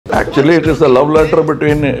Actually, it is a love letter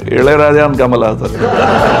between Ilayaraja and Kamal Hassan.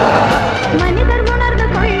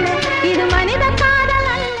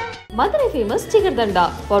 Madurai famous Chigardanda.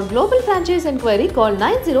 For global franchise inquiry, call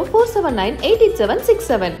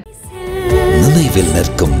 90479-88767. நினைவில்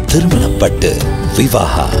நிற்கும் திருமணப்பட்டு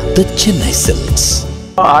Vivaha the Chennai Silks.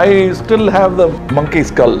 I still have the monkey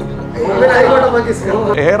skull. Even I got a monkey skull.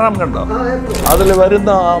 Heram kanda. Adile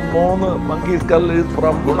varuna moonu monkey skull is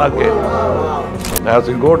from Guna cave. As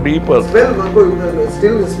you go deeper.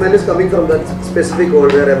 Still the smell is coming from that specific hole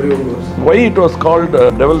where everyone goes. Why it was called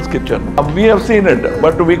Devil's Kitchen? We have seen it,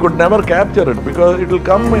 but we could never capture it because it will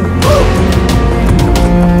come in.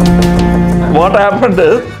 What happened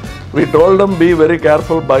is, we told them be very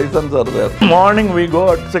careful, bisons are there. Morning we go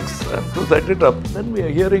at 6 to set it up. Then we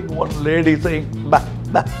are hearing one lady saying, bah,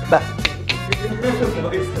 bah, bah. I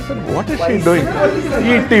said, what is she doing?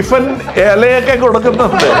 He tiffin eleyake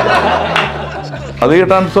kodukunnunde.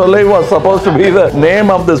 Adhiyatam Solai was supposed to be the name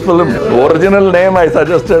of this film. Original name I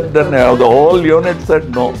suggested, then the whole unit said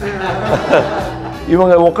no.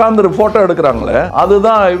 இவங்க உட்கார்ந்து photo எடுக்கிறாங்களே,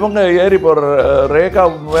 அதுதான் இவங்க ஏறி போற ரேகா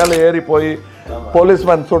மேல ஏறி போய்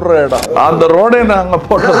policeman சுடுற இடம். அந்த ரோடே நாங்க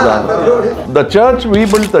போட்டதுதான். The church, we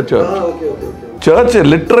built the church. Church,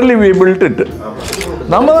 literally we built it.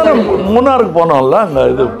 நம்ம தானே மூணாருக்கு போனோம்ல, அங்க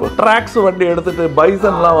இது ட்ராக்ஸ் வண்டி எடுத்துட்டு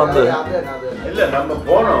பைசன்லாம் வந்து இல்ல நம்ம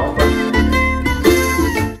போனோம்.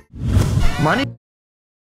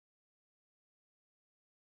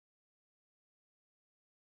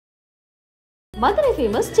 Madurai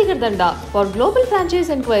famous Chigardanda. For global franchise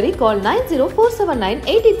inquiry, call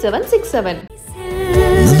 90479-88767.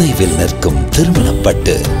 நினைவில் நிற்கும்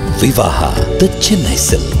திருமணப்பட்டு விவாஹா the Chennai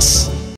Silks.